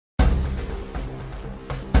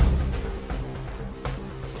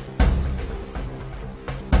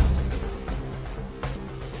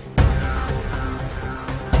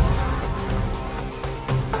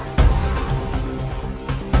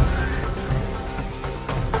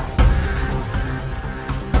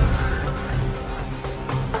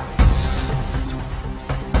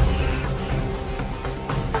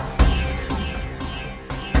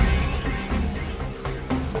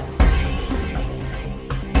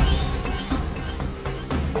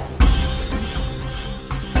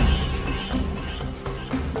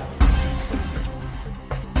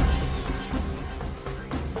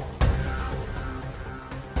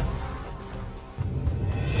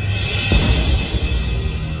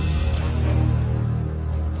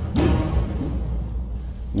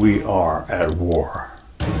we are at war.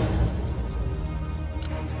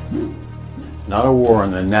 Not a war in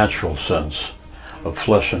the natural sense of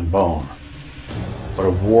flesh and bone, but a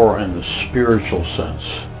war in the spiritual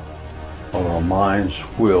sense of our minds,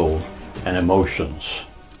 will, and emotions,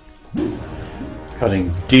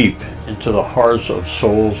 cutting deep into the hearts of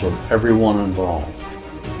souls of everyone involved,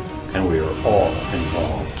 and we are all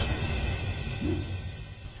involved.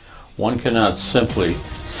 One cannot simply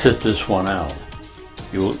sit this one out.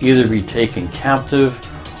 You will either be taken captive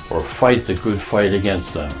or fight the good fight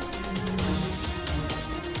against them.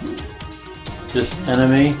 This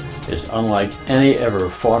enemy is unlike any ever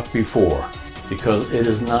fought before because it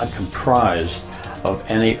is not comprised of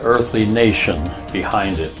any earthly nation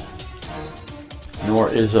behind it,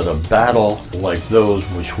 nor is it a battle like those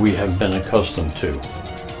which we have been accustomed to.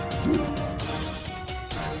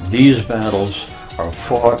 These battles are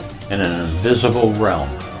fought in an invisible realm,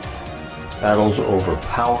 battles over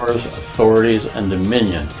powers, authorities, and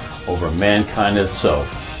dominion over mankind itself.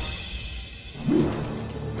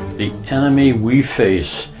 The enemy we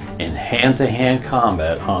face in hand-to-hand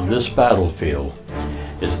combat on this battlefield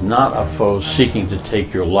is not a foe seeking to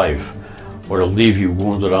take your life or to leave you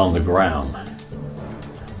wounded on the ground,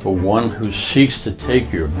 but one who seeks to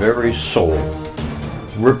take your very soul,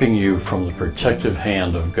 ripping you from the protective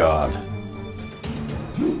hand of God.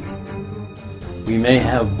 We may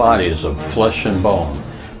have bodies of flesh and bone,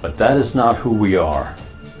 but that is not who we are.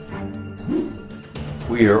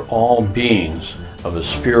 We are all beings of a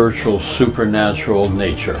spiritual, supernatural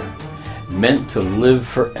nature, meant to live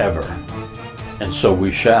forever, and so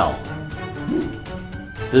we shall.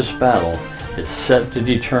 This battle is set to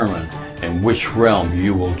determine in which realm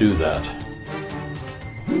you will do that.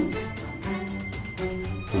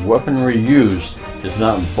 The weaponry used is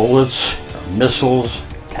not bullets, or missiles,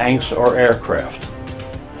 tanks, or aircraft,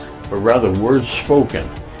 but rather words spoken,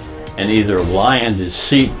 and either lie in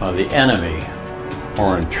deceit by the enemy,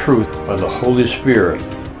 or in truth by the Holy Spirit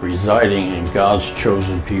residing in God's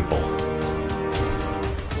chosen people.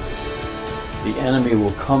 The enemy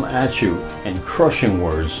will come at you in crushing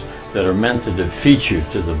words that are meant to defeat you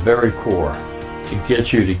to the very core, to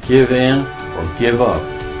get you to give in or give up,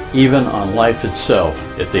 even on life itself,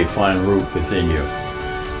 if they find root within you.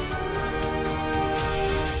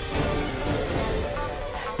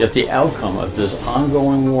 Yet the outcome of this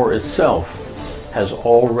ongoing war itself has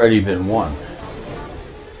already been won.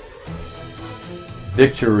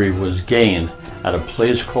 Victory was gained at a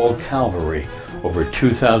place called Calvary over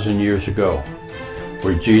 2,000 years ago,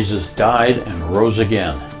 where Jesus died and rose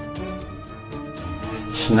again,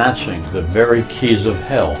 snatching the very keys of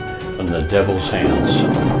hell from the devil's hands.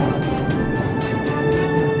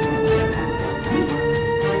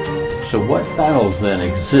 So what battles then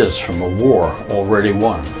exist from a war already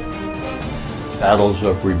won? Battles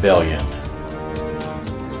of rebellion.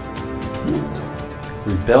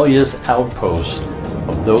 Rebellious outposts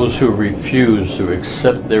of those who refuse to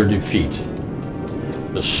accept their defeat.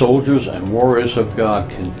 The soldiers and warriors of God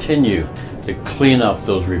continue to clean up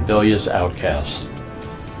those rebellious outcasts.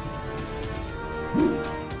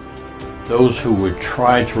 Those who would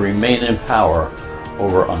try to remain in power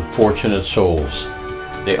over unfortunate souls.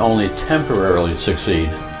 They only temporarily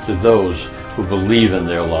succeed to those who believe in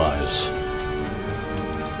their lies.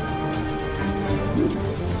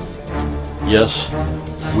 Yes,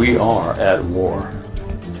 we are at war.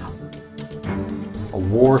 A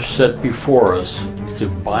war set before us to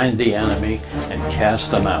bind the enemy and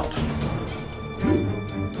cast them out.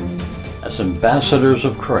 As ambassadors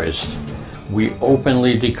of Christ, we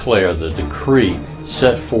openly declare the decree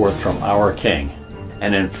set forth from our King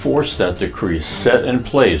and enforce that decree set in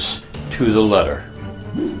place to the letter.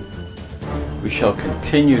 We shall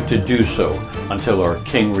continue to do so until our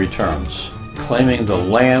King returns, claiming the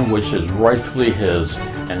land which is rightfully his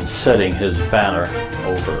and setting his banner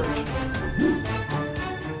over it.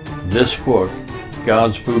 This book,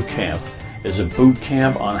 God's Boot Camp, is a boot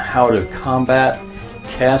camp on how to combat,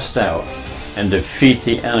 cast out, and defeat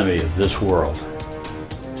the enemy of this world.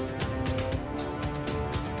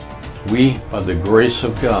 We, by the grace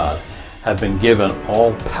of God, have been given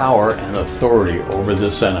all power and authority over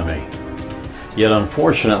this enemy. Yet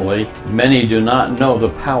unfortunately, many do not know the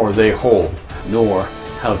power they hold, nor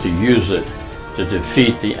how to use it to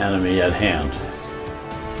defeat the enemy at hand.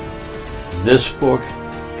 This book,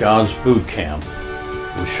 God's Boot Camp,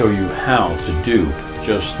 will show you how to do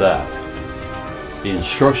just that. The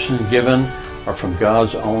instructions given are from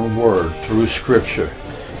God's own word through Scripture,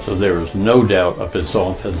 so there is no doubt of its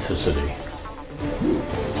authenticity.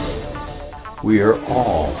 We are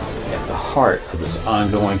all at the heart of this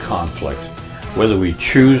ongoing conflict, whether we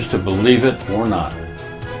choose to believe it or not.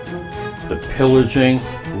 The pillaging,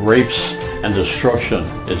 rapes, and destruction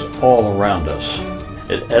is all around us.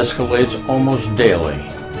 It escalates almost daily,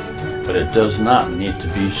 but it does not need to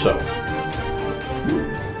be so.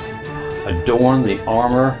 Adorn the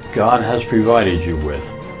armor God has provided you with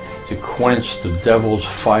to quench the devil's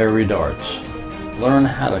fiery darts. Learn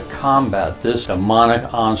how to combat this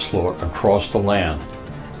demonic onslaught across the land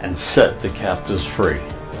and set the captives free.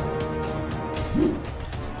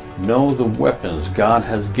 Know the weapons God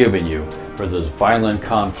has given you for this violent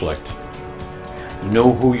conflict.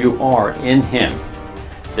 Know who you are in Him,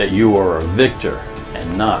 that you are a victor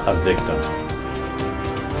and not a victim.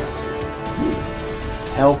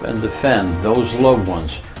 Help and defend those loved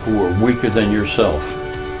ones who are weaker than yourself.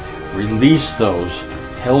 Release those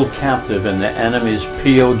held captive in the enemy's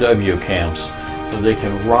POW camps so they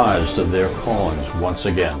can rise to their callings once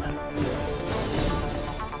again.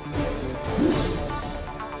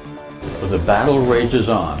 For the battle rages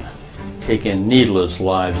on, taking needless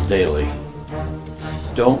lives daily.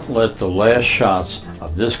 Don't let the last shots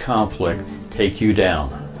of this conflict take you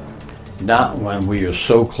down, not when we are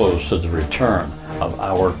so close to the return of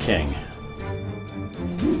our King.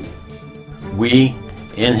 We,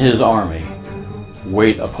 in His army,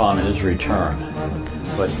 wait upon His return,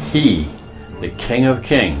 but He, the King of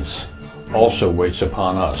Kings, also waits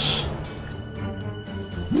upon us.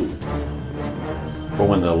 For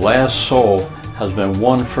when the last soul has been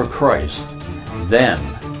won for Christ, then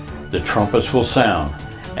the trumpets will sound,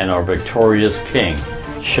 and our victorious King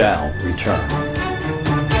shall return.